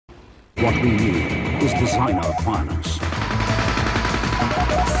What we need is designer finance.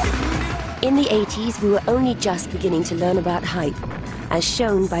 In the 80s, we were only just beginning to learn about hype, as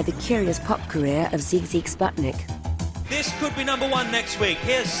shown by the curious pop career of Sigue Sigue Sputnik. This could be #1 next week.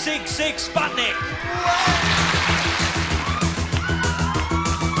 Here's Sigue Sigue Sputnik.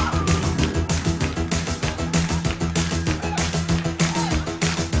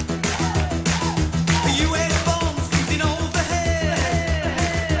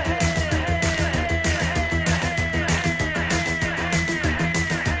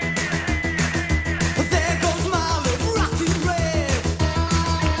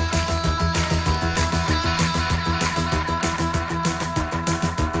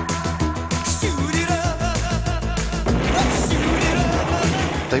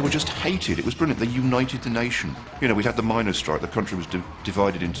 They were just hated. It was brilliant. They united the nation. You know, we'd had the miners' strike. The country was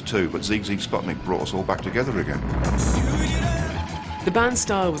divided into two, but Sigue Sigue Sputnik brought us all back together again. The band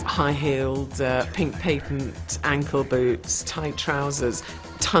style was high-heeled, pink patent ankle boots, tight trousers,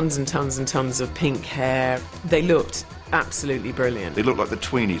 tons and tons and tons of pink hair. They looked absolutely brilliant. They looked like the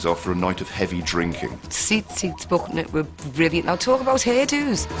tweenies after a night of heavy drinking. Sigue Sigue Sputnik were brilliant. Now talk about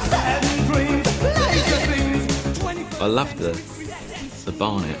hairdos. I loved the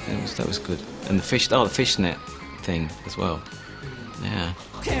barnet. That was good, and the fishnet thing as well. Yeah.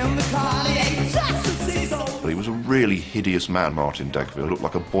 But he was a really hideous man, Martin Degville. He looked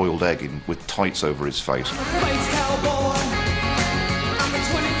like a boiled egg with tights over his face.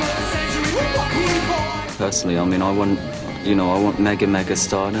 Personally, I mean, I want mega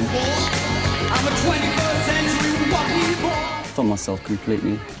stardom. I thought myself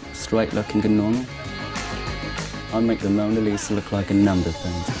completely straight looking and normal. I make the Mona Lisa look like a number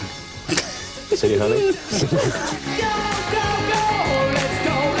thing. See, honey?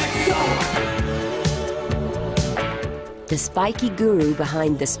 The spiky guru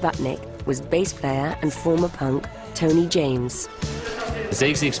behind the Sputnik was bass player and former punk Tony James.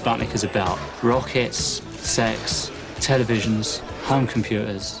 Sigue Sigue Sputnik is about rockets, sex, televisions, home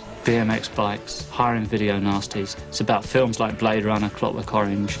computers, BMX bikes, hiring video nasties. It's about films like Blade Runner, Clockwork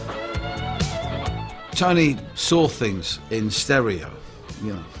Orange. Tony saw things in stereo,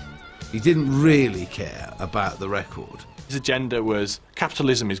 you know. He didn't really care about the record. His agenda was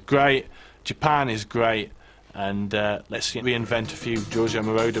capitalism is great, Japan is great, and let's reinvent a few Giorgio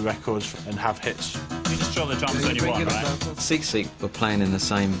Moroder records and have hits. You just drop the drums when you want, right? Sigue Sigue were playing in the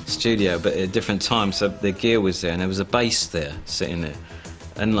same studio, but at different times, so their gear was there, and there was a bass there, sitting there.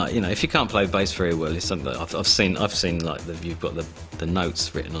 And like, you know, if you can't play bass very well, it's something that I've seen like you've got the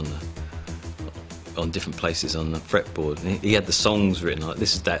notes written on different places on the fretboard. And he had the songs written, like,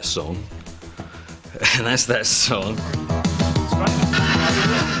 this is that song, and that's that song.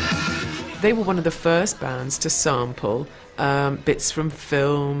 They were one of the first bands to sample bits from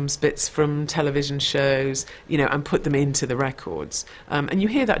films, bits from television shows, you know, and put them into the records. And you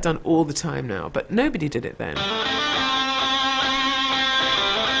hear that done all the time now, but nobody did it then.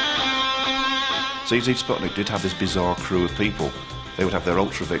 Sigue Sigue Sputnik did have this bizarre crew of people. They would have their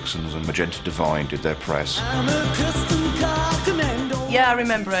Ultra Vixens, and Magenta Divine did their press. Yeah, I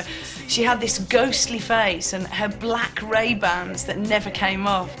remember her. She had this ghostly face and her black Ray-Bans that never came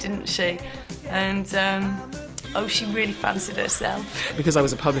off, didn't she? And, oh, she really fancied herself. Because I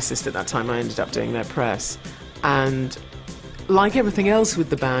was a publicist at that time, I ended up doing their press. And like everything else with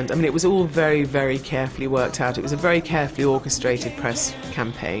the band, I mean, it was all very, very carefully worked out. It was a very carefully orchestrated press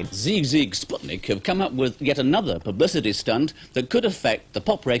campaign. Sigue Sigue Sputnik have come up with yet another publicity stunt that could affect the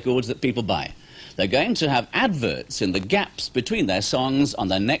pop records that people buy. They're going to have adverts in the gaps between their songs on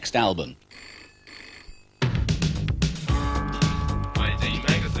their next album. ID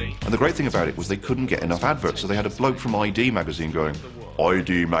Magazine. And the great thing about it was they couldn't get enough adverts, so they had a bloke from ID Magazine going,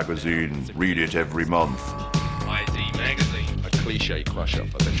 ID Magazine, read it every month. ID Magazine, a cliche crusher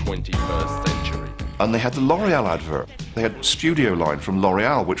for the 21st century. And they had the L'Oreal advert. They had Studio Line from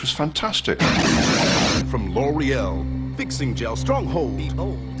L'Oreal, which was fantastic. From L'Oreal, fixing gel, stronghold.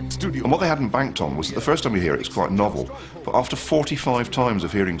 Studio. And what they hadn't banked on was that the first time you hear it, it's quite novel. But after 45 times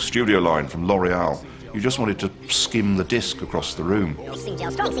of hearing Studio Line from L'Oreal, you just wanted to skim the disc across the room.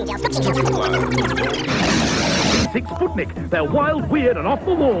 Sigue Sputnik, they're wild, weird, and off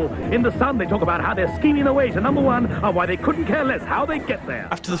the wall. In the Sun, they talk about how they're scheming their way to #1 and why they couldn't care less how they get there.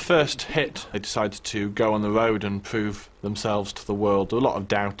 After the first hit, they decided to go on the road and prove themselves to the world. There were a lot of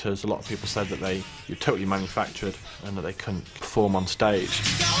doubters. A lot of people said that they were totally manufactured and that they couldn't perform on stage.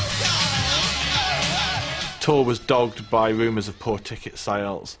 Tour was dogged by rumours of poor ticket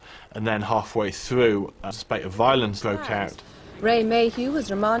sales, and then halfway through, a spate of violence broke out. Ray Mayhew was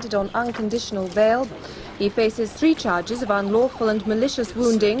remanded on unconditional bail. He faces 3 charges of unlawful and malicious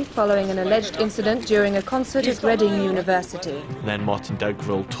wounding following an alleged incident during a concert at Reading University. And then Martin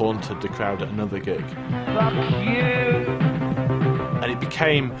Deggerel taunted the crowd at another gig. And it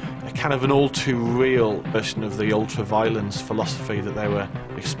became a kind of an all-too-real version of the ultra-violence philosophy that they were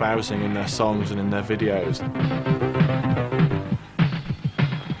espousing in their songs and in their videos.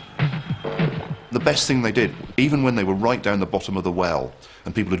 The best thing they did, even when they were right down the bottom of the well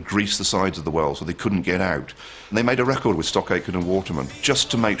and people had greased the sides of the well so they couldn't get out, and they made a record with Stock Aitken and Waterman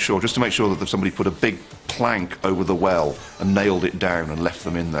just to make sure that somebody put a big plank over the well and nailed it down and left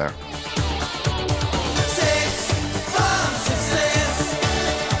them in there.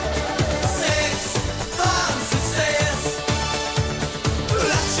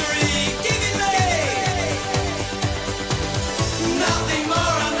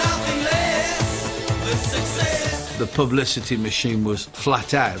 The publicity machine was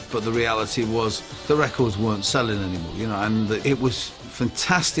flat out, but the reality was the records weren't selling anymore, you know, and it was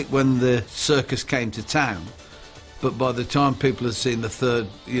fantastic when the circus came to town, but by the time people had seen the third,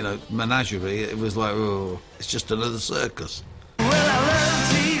 you know, menagerie, it was like, oh, it's just another circus.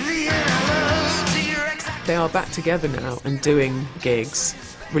 They are back together now and doing gigs,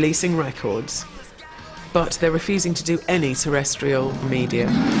 releasing records, but they're refusing to do any terrestrial media.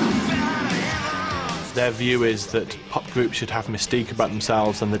 Their view is that pop groups should have mystique about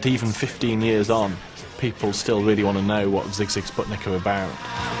themselves, and that even 15 years on, people still really want to know what Sigue Sigue Sputnik are about.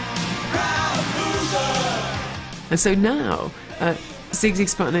 And so now, Sigue Sigue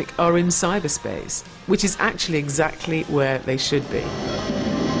Sputnik are in cyberspace, which is actually exactly where they should be.